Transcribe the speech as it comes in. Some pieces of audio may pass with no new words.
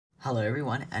Hello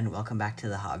everyone and welcome back to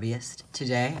The Hobbyist.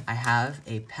 Today I have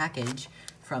a package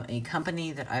from a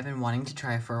company that I've been wanting to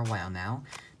try for a while now.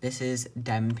 This is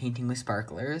Diamond Painting with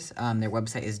Sparklers. Their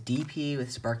website is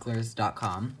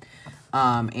dpwithsparklers.com.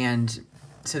 And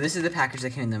so this is the package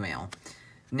that came in the mail.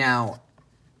 Now,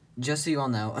 just so you all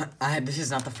know, this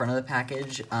is not the front of the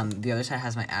package. The other side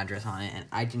has my address on it and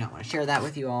I do not want to share that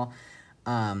with you all.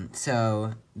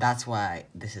 So that's why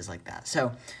this is like that.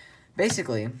 So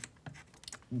basically,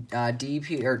 Diamond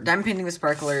Painting with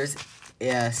Sparklers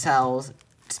sells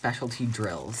specialty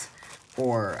drills,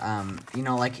 or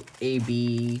like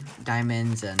AB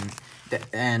diamonds, and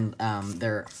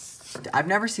they're I've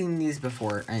never seen these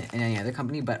before in any other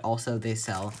company, but also they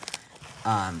sell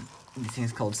these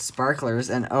things called sparklers,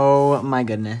 and oh my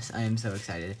goodness, I am so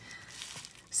excited.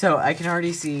 So I can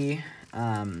already see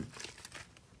the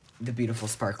beautiful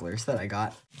sparklers that I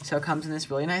got. So it comes in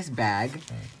this really nice bag,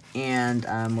 and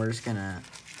we're just gonna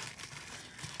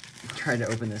try to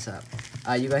open this up.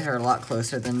 You guys are a lot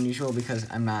closer than usual because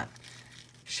I'm not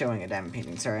showing a diamond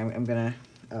painting. Sorry, I'm gonna,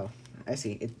 oh, I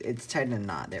see. It's tied in a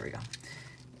knot. There we go.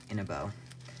 In a bow.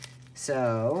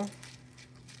 So,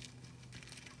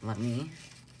 let me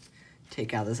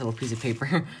take out this little piece of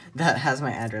paper that has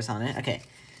my address on it. Okay,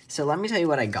 so let me tell you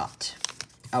what I got.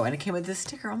 Oh, and it came with this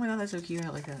sticker. Oh my god, that's so cute. I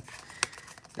like that.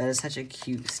 That is such a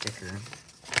cute sticker.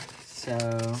 So,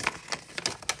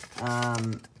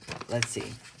 let's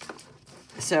see.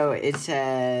 So it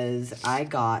says I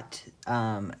got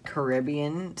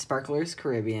Caribbean, Sparklers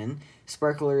Caribbean,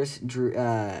 Sparklers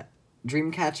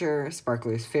Dreamcatcher,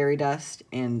 Sparklers Fairy Dust,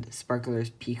 and Sparklers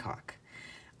Peacock.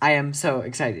 I am so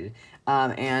excited.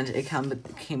 And it came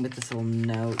with this little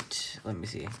note. Let me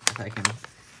see if I can.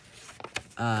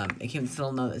 It came with this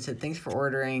little note that said, "Thanks for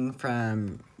ordering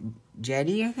from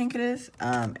Jetty," I think it is.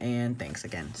 And thanks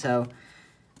again. So,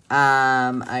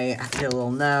 I did a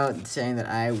little note saying that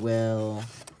I will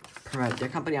promote their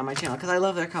company on my channel because I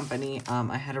love their company.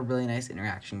 I had a really nice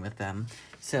interaction with them.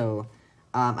 So,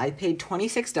 I paid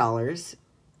 $26,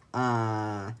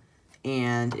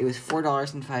 and it was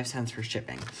 $4.05 for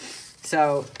shipping.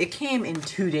 So, it came in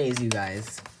 2 days, you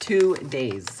guys. 2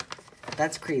 days.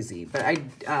 That's crazy. But okay,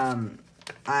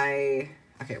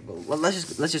 well,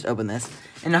 let's just open this.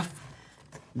 Enough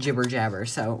jibber jabber.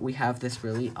 So we have this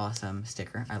really awesome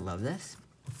sticker. I love this.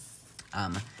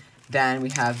 Then we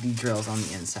have the drills on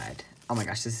the inside. Oh my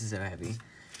gosh, this is so heavy.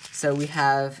 So we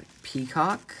have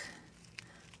Peacock.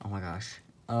 Oh my gosh,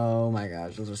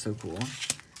 those are so cool.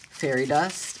 Fairy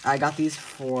Dust. I got these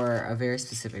for a very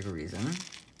specific reason.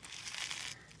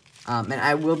 And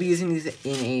I will be using these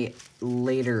in a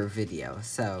later video.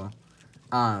 So,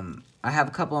 I have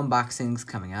a couple unboxings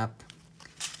coming up.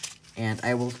 And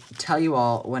I will tell you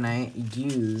all when I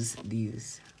use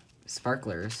these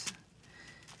sparklers.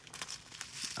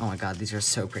 Oh my god, these are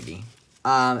so pretty.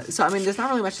 So, I mean, there's not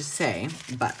really much to say,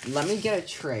 but let me get a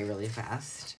tray really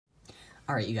fast.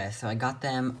 Alright, you guys, so I got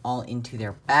them all into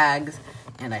their bags,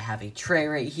 and I have a tray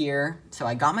right here. So,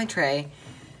 I got my tray.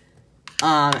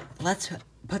 Let's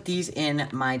put these in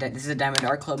my, this is a Diamond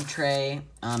Art Club tray.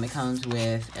 It comes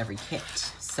with every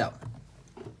kit. So,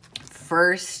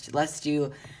 first, let's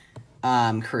do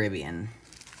Caribbean.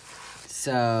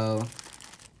 So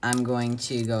I'm going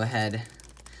to go ahead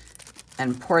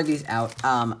and pour these out.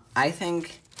 I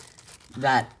think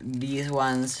that these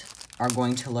ones are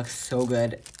going to look so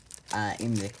good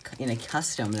in a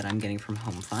custom that I'm getting from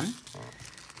Home Fun.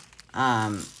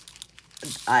 I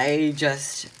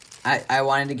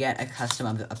wanted to get a custom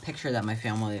of a picture that my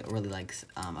family really likes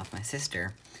of my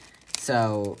sister.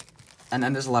 So, and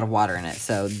then there's a lot of water in it,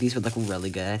 so these would look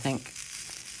really good, I think.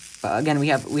 But again, we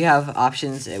have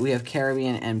options. We have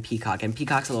Caribbean and Peacock, and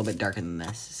Peacock's a little bit darker than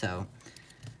this. So,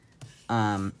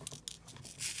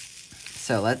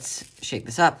 so let's shake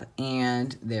this up,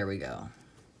 and there we go.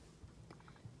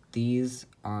 These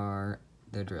are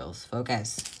the drills.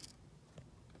 Focus.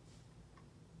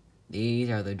 These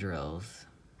are the drills.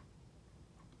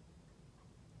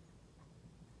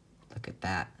 Look at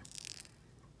that.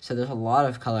 So there's a lot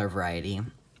of color variety.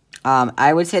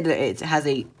 I would say that it has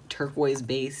a turquoise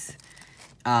base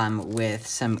with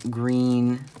some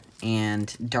green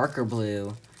and darker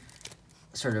blue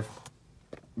sort of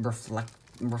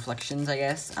reflections, I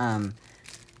guess.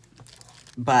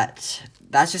 But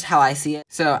that's just how I see it.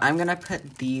 So I'm going to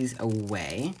put these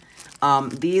away.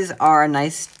 These are a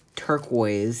nice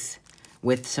turquoise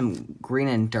with some green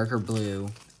and darker blue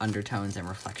undertones and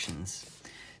reflections.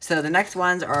 So the next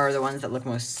ones are the ones that look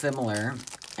most similar,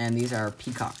 and these are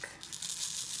Peacock.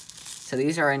 So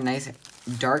these are a nice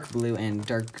dark blue and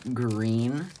dark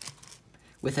green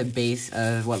with a base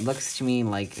of what looks to me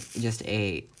like just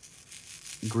a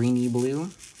greeny blue,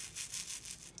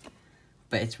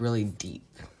 but it's really deep.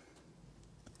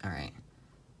 All right,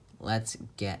 let's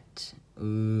get,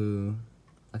 ooh,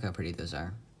 look how pretty those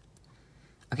are.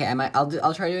 Okay,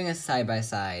 I'll try doing a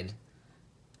side-by-side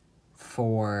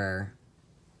for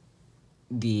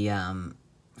the,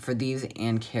 for these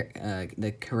and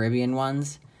the Caribbean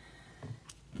ones,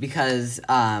 because,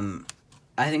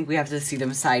 I think we have to see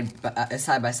them side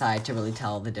by side to really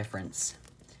tell the difference.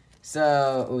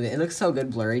 So, ooh, it looks so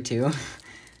good blurry too.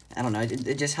 I don't know,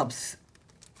 it just helps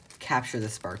capture the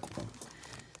sparkle.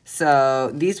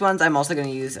 So, these ones I'm also going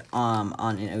to use on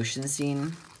an ocean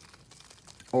scene.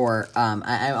 Or,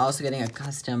 I'm also getting a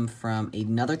custom from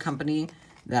another company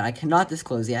that I cannot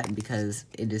disclose yet because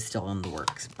it is still in the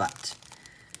works. But,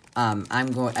 I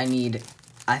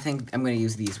think I'm going to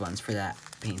use these ones for that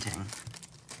painting,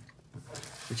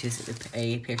 which is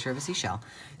a picture of a seashell.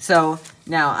 So,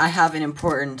 now, I have an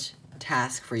important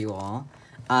task for you all.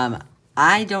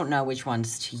 I don't know which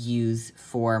ones to use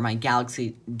for my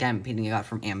Galaxy Diamond painting I got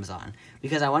from Amazon,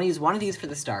 because I want to use one of these for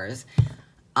the stars.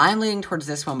 I'm leaning towards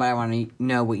this one, but I want to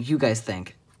know what you guys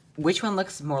think. Which one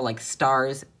looks more like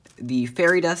stars, the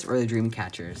fairy dust or the dream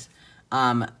catchers?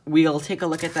 We'll take a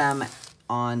look at them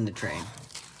on the tray.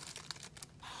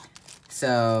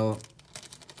 So,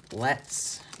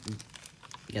 let's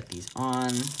get these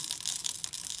on.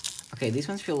 Okay, these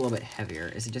ones feel a little bit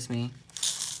heavier. Is it just me?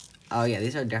 Oh yeah,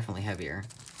 these are definitely heavier.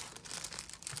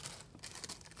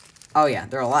 Oh yeah,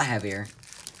 they're a lot heavier.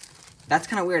 That's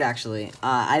kind of weird, actually.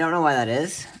 I don't know why that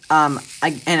is. I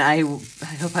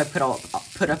hope I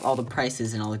put up all the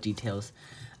prices and all the details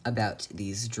about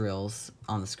these drills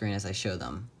on the screen as I show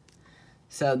them.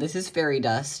 So this is fairy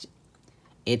dust.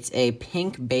 It's a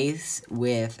pink base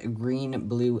with green,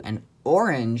 blue, and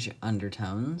orange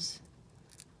undertones.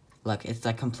 Look, it's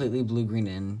like completely blue-green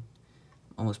and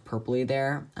almost purpley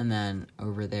there, and then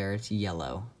over there it's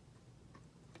yellow.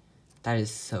 That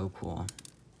is so cool.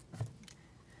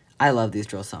 I love these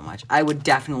drills so much. I would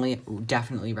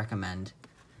definitely recommend.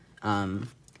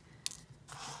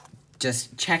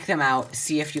 Just check them out,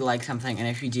 see if you like something, and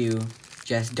if you do,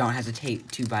 just don't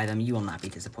hesitate to buy them. You will not be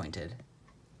disappointed.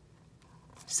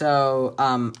 So,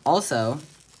 also,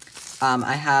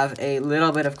 I have a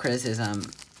little bit of criticism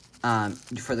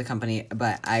for the company,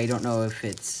 but I don't know if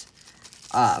it's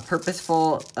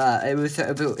purposeful.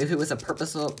 If it was a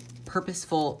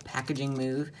purposeful packaging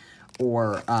move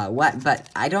or what. But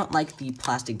I don't like the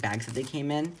plastic bags that they came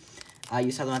in.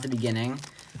 You saw them at the beginning.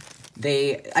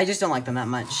 I just don't like them that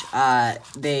much.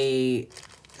 They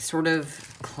sort of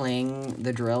cling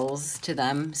the drills to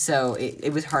them, so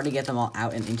it was hard to get them all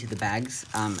out and into the bags.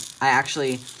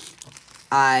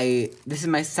 This is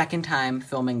my second time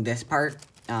filming this part.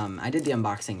 I did the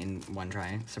unboxing in one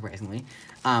try, surprisingly,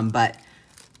 but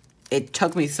it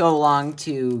took me so long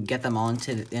to get them all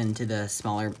into the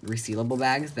smaller resealable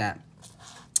bags that,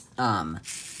 I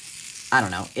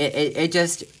don't know, it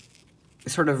just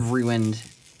sort of ruined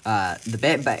the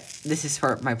bit, but this is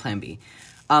for my plan B.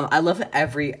 I love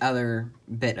every other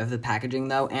bit of the packaging,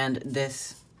 though, and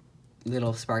this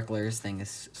little sparklers thing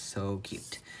is so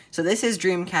cute. So this is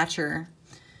Dreamcatcher.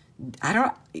 I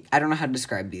don't know how to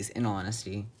describe these, in all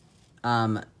honesty.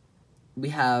 We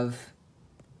have,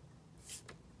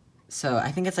 so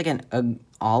I think it's like an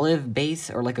olive base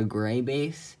or like a gray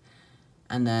base,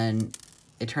 and then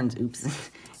it turns,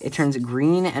 it turns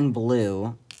green and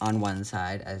blue on one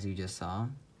side, as you just saw.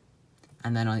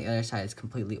 And then on the other side, it's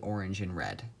completely orange and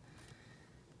red.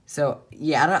 So,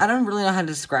 yeah, I don't really know how to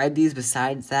describe these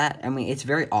besides that. I mean, it's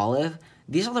very olive.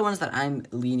 These are the ones that I'm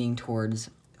leaning towards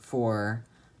for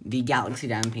the Galaxy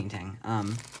Diamond painting.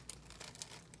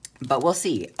 But we'll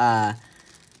see. Now,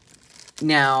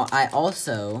 I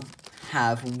also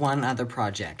have one other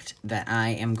project that I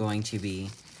am going to be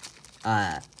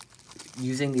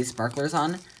using these sparklers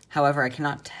on. However, I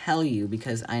cannot tell you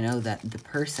because I know that the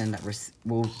person that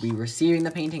will be receiving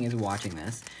the painting is watching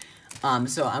this.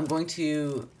 So I'm going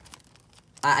to...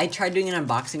 I tried doing an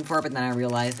unboxing for it, but then I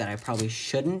realized that I probably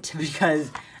shouldn't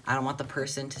because I don't want the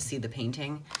person to see the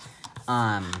painting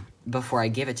before I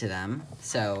give it to them.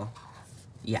 So,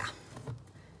 yeah.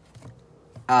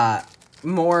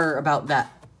 More about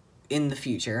that in the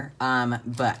future.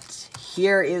 But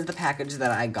here is the package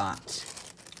that I got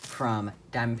from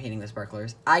Diamond Painting the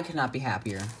Sparklers. I could not be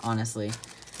happier, honestly.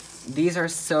 These are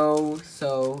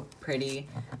so pretty.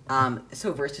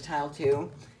 So versatile,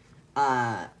 too.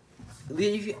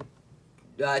 Leave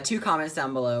 2 comments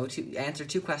down below to answer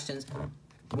 2 questions.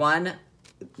 1,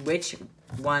 which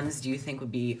ones do you think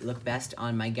would look best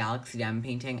on my Galaxy Diamond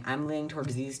painting? I'm leaning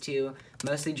towards these 2,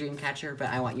 mostly Dreamcatcher, but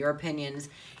I want your opinions.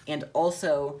 And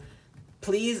also,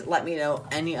 please let me know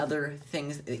any other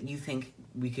things that you think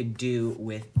we could do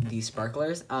with these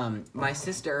sparklers. My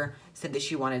sister said that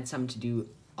she wanted some to do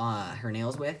her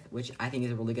nails with, which I think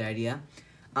is a really good idea.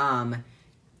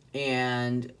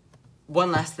 And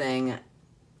one last thing,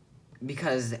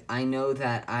 because I know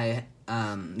that that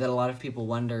a lot of people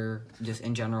wonder, just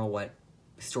in general, what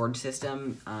storage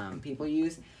system people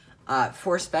use.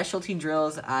 For specialty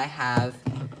drills, I have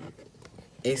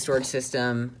a storage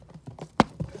system.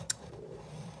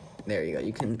 There you go.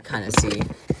 You can kind of see.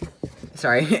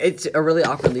 Sorry, it's a really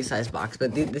awkwardly sized box,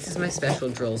 but this is my special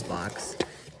drills box.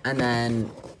 And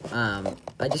then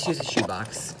I just use a shoe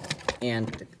box.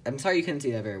 And I'm sorry you couldn't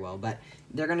see that very well, but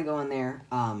they're going to go in there.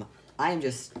 I am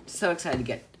just so excited to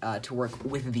get to work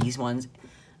with these ones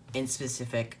in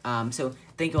specific. So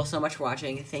thank you all so much for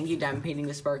watching. Thank you, Diamond Painting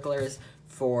the Sparklers,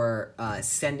 for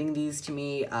sending these to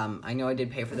me. I know I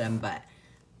did pay for them, but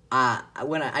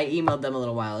when I emailed them a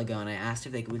little while ago and I asked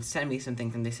if they would send me some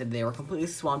things, and they said they were completely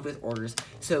swamped with orders.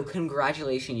 So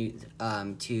congratulations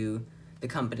to the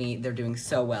company. They're doing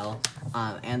so well,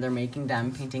 and they're making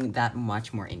diamond painting that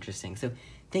much more interesting. So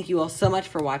thank you all so much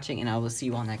for watching, and I will see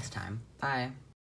you all next time. Bye.